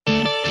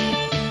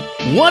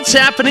What's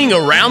happening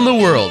around the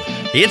world?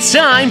 It's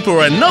time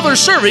for another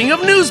serving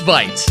of News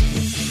Bites.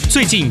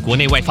 最近国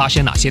内外发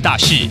生哪些大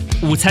事？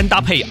午餐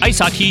搭配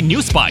ICT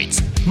News Bites，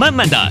 慢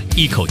慢的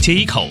一口接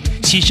一口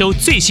吸收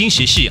最新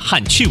时事和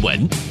趣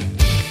闻。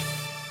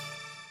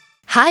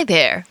Hi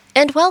there,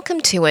 and welcome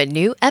to a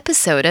new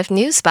episode of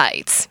News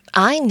Bites.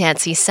 I'm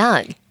Nancy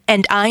Sun.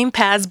 And I'm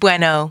Paz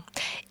Bueno.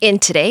 In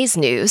today's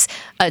news,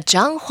 a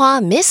Changhua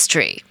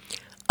mystery,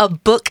 A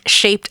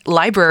book-shaped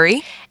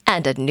library,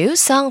 and a new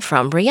song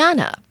from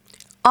Rihanna.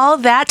 All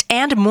that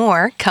and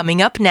more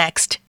coming up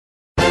next.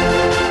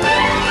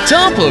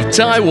 Top of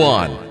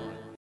Taiwan.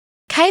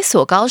 开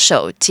锁高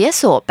手解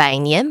锁百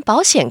年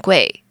保险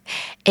柜.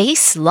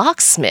 Ace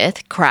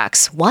Locksmith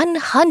Cracks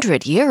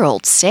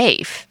 100-year-old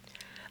safe.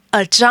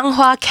 A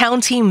Changhua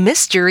County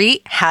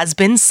mystery has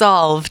been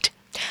solved.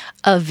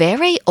 A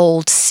very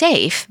old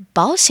safe,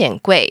 保险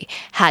柜,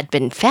 had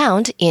been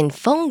found in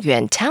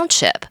Fenyuan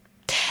Township.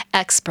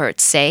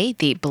 Experts say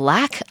the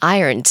black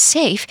iron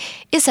safe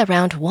is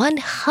around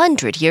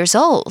 100 years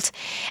old,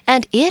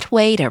 and it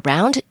weighed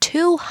around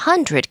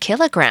 200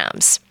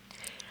 kilograms.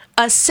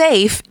 A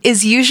safe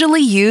is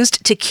usually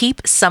used to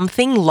keep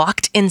something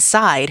locked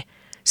inside.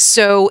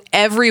 So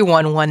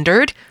everyone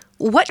wondered,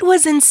 what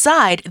was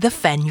inside the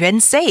Fenyuan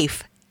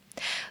safe?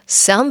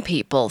 Some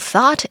people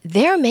thought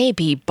there may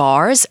be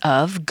bars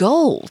of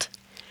gold.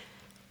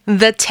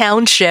 The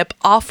township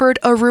offered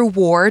a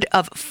reward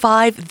of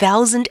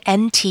 5,000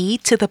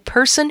 NT to the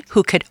person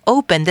who could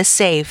open the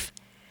safe.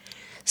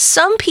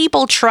 Some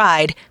people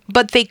tried,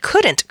 but they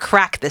couldn't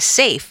crack the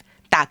safe.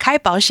 打开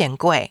保险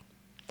柜.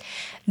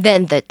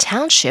 Then the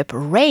township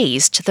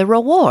raised the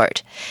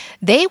reward.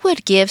 They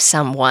would give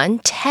someone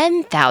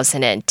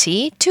 10,000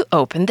 NT to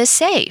open the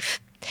safe.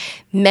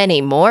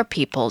 Many more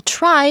people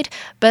tried,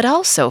 but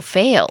also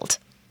failed.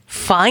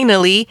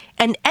 Finally,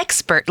 an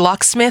expert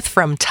locksmith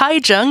from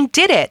Taichung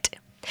did it.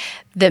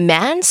 The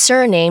man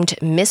surnamed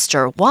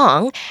Mr.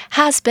 Wang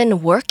has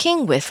been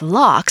working with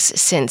locks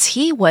since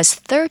he was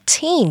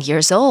 13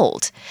 years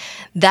old.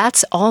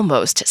 That's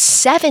almost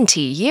 70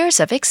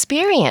 years of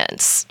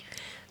experience.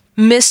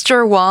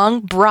 Mr. Wang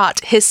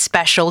brought his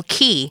special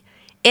key.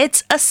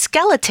 It's a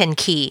skeleton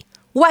key,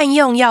 万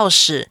用钥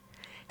匙.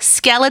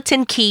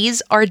 Skeleton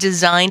keys are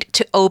designed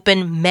to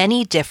open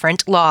many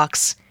different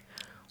locks.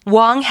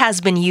 Wang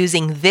has been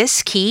using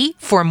this key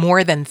for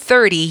more than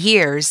 30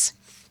 years.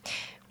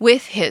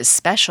 With his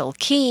special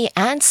key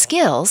and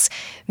skills,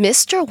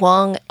 Mr.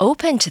 Wang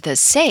opened the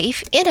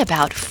safe in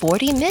about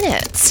 40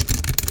 minutes.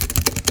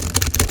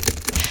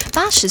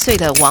 80岁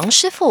的王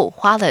师傅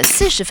花了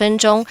40分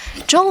钟，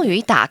终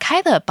于打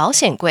开了保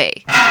险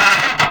柜。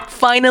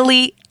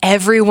Finally,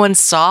 everyone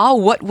saw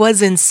what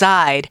was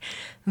inside.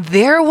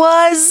 There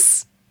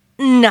was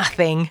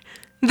nothing.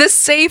 The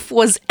safe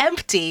was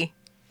empty.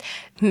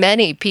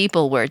 Many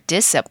people were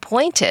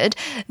disappointed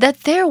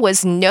that there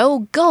was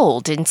no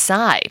gold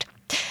inside.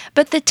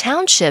 But the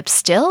township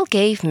still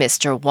gave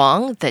Mr.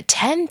 Wang the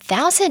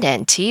 10,000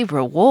 NT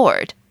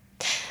reward.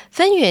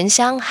 芬园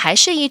乡还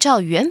是依照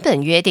原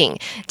本约定，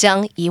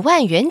将1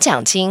万元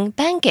奖金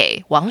颁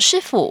给王师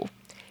傅。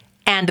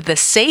And the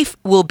safe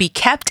will be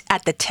kept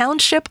at the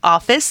township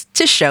office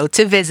to show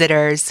to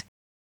visitors.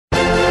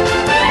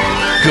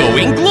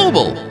 Going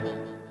global.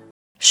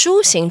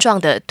 书形状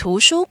的图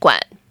书馆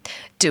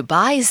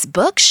Dubai's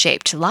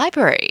book-shaped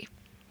library.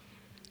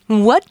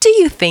 What do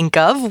you think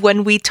of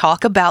when we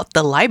talk about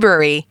the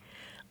library?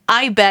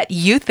 I bet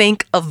you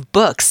think of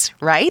books,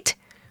 right?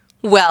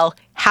 Well,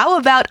 how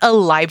about a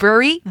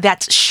library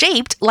that's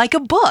shaped like a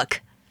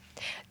book?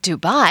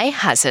 Dubai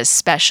has a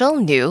special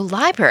new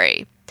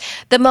library.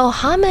 The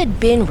Mohammed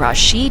bin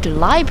Rashid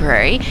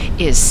Library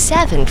is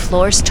 7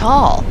 floors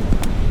tall.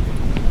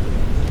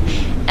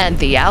 And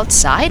the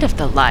outside of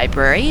the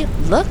library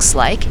looks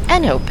like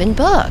an open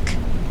book.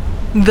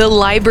 The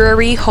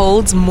library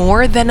holds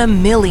more than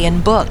 1 million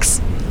books,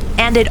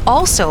 and it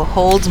also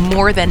holds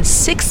more than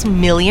 6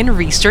 million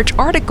research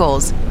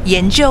articles,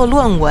 研究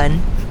论文.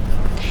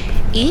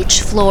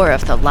 Each floor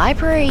of the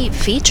library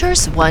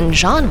features one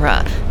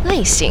genre,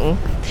 类型.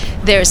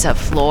 There's a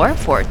floor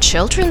for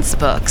children's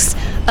books,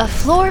 a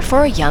floor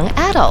for young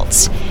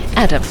adults,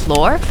 and a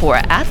floor for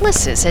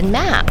atlases and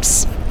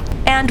maps.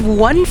 And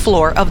one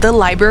floor of the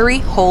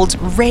library holds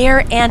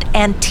rare and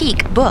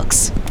antique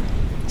books.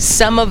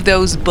 Some of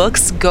those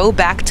books go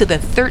back to the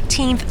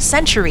 13th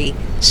century,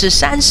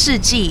 13世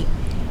纪.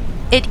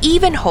 It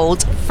even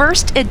holds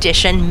first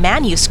edition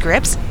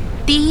manuscripts,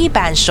 第一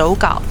版手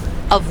稿,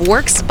 of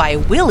works by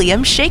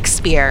William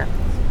Shakespeare.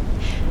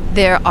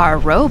 There are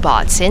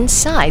robots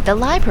inside the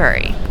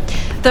library.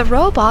 The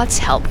robots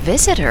help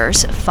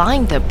visitors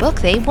find the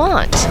book they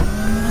want.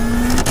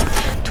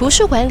 图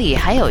书馆里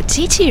还有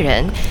机器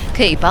人，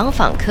可以帮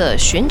访客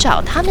寻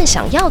找他们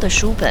想要的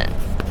书本。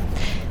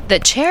The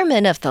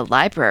chairman of the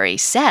library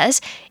says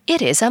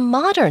it is a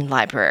modern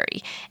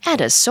library and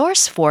a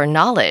source for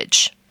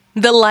knowledge.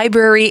 The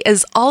library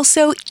is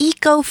also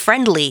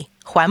eco-friendly,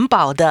 环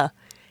保的.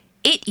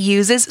 It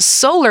uses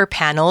solar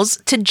panels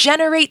to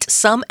generate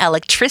some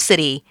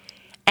electricity,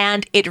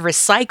 and it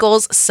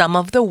recycles some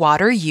of the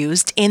water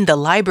used in the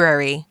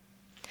library.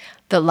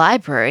 The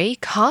library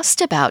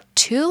cost about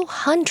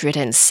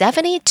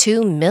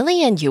 $272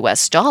 million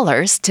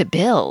to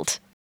build.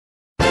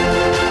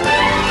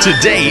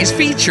 Today's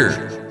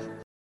feature.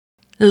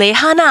 蕾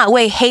哈娜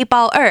为《黑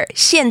豹2》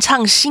献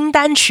唱新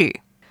单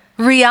曲。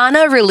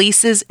Rihanna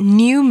releases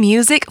new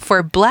music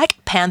for Black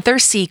Panther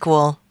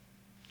sequel.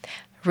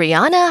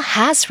 Rihanna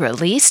has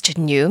released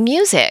new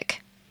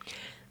music.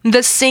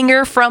 The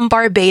singer from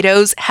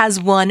Barbados has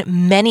won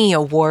many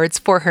awards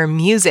for her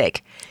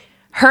music.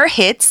 Her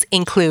hits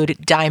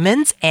include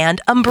Diamonds and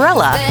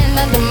Umbrella.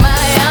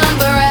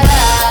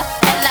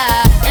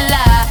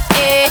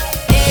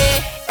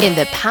 In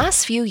the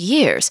past few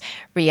years,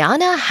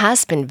 Rihanna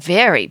has been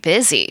very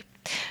busy.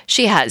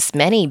 She has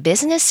many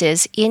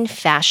businesses in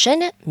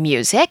fashion,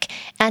 music,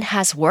 and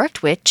has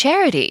worked with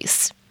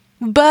charities.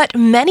 But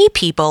many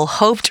people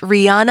hoped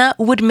Rihanna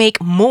would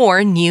make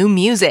more new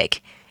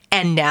music.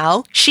 And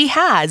now she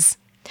has.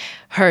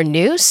 Her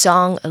new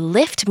song,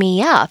 Lift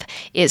Me Up,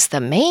 is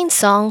the main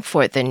song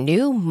for the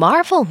new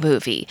Marvel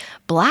movie,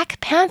 Black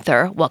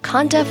Panther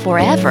Wakanda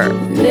Forever.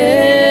 Lift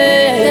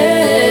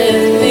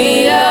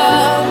me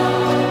up.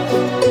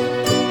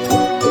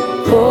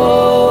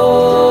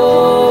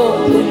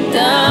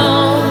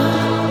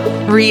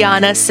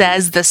 Rihanna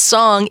says the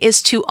song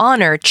is to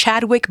honor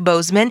Chadwick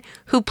Boseman,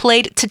 who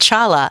played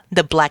T'Challa,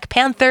 the Black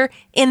Panther,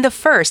 in the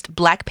first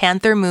Black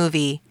Panther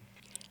movie.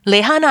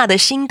 蕾哈娜的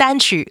新单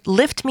曲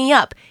Lift Me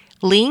Up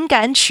灵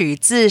感取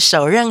自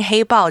首任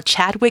黑豹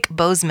Chadwick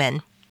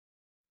Boseman.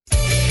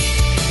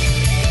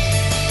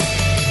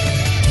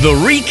 The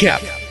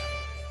recap.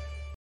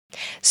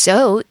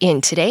 So,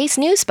 in today's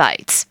News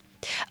Bites,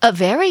 a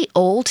very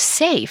old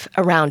safe,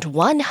 around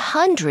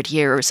 100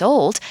 years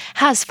old,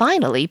 has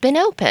finally been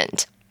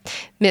opened.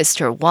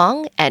 Mr.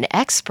 Wang, an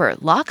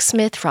expert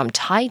locksmith from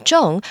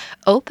Taichung,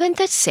 opened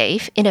the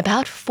safe in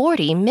about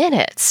 40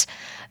 minutes.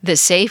 The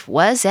safe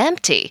was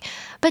empty,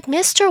 but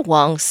Mr.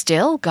 Wang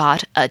still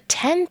got a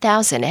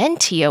 10,000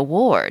 NT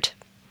award.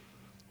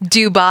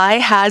 Dubai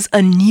has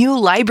a new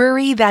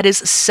library that is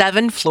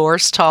 7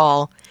 floors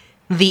tall.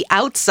 The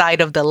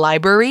outside of the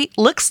library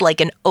looks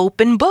like an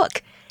open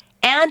book,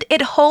 and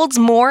it holds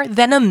more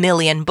than 1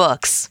 million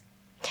books.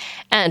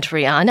 And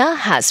Rihanna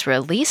has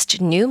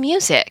released new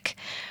music.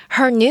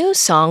 Her new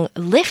song,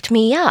 Lift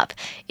Me Up,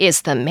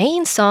 is the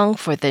main song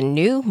for the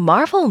new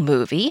Marvel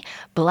movie,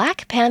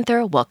 Black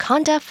Panther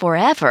Wakanda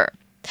Forever.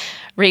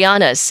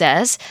 Rihanna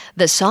says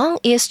the song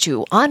is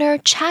to honor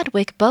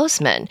Chadwick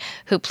Boseman,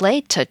 who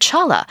played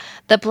T'Challa,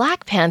 the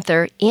Black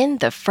Panther, in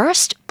the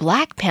first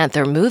Black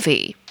Panther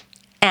movie.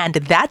 And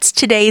that's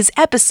today's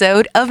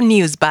episode of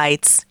News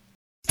Bites.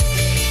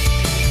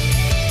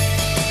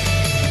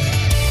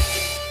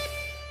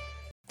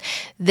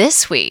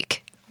 This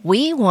week,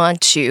 we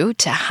want you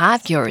to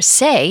have your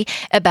say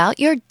about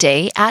your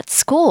day at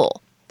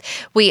school.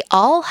 We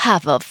all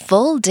have a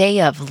full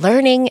day of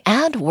learning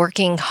and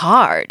working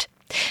hard.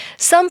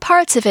 Some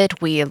parts of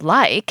it we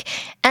like,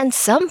 and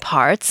some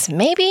parts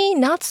maybe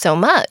not so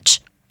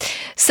much.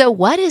 So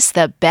what is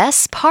the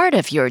best part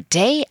of your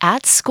day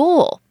at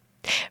school?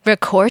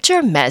 Record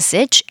your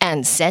message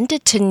and send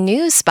it to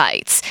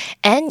Newsbites,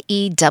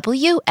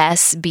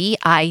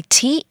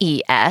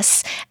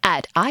 NEWSBITES,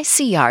 at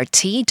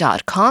icrt.com.tw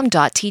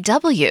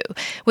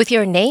with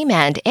your name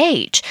and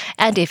age,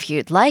 and if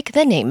you'd like,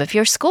 the name of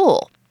your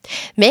school.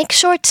 Make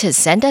sure to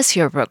send us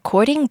your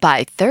recording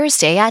by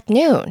Thursday at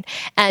noon,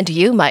 and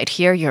you might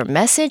hear your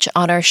message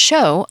on our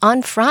show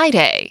on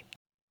Friday.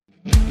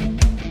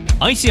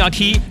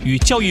 ICRT 与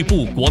教育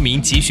部国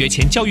民及学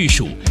前教育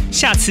署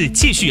下次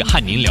继续和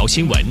您聊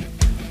新闻。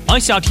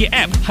ICRT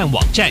App 和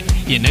网站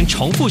也能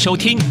重复收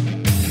听。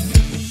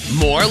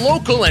More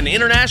local and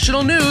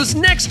international news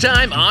next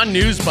time on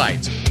News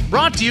Bites.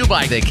 Brought to you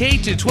by the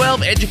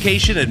K-12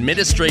 Education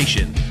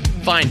Administration.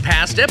 Find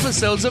past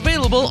episodes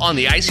available on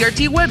the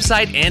ICRT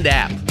website and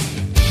app.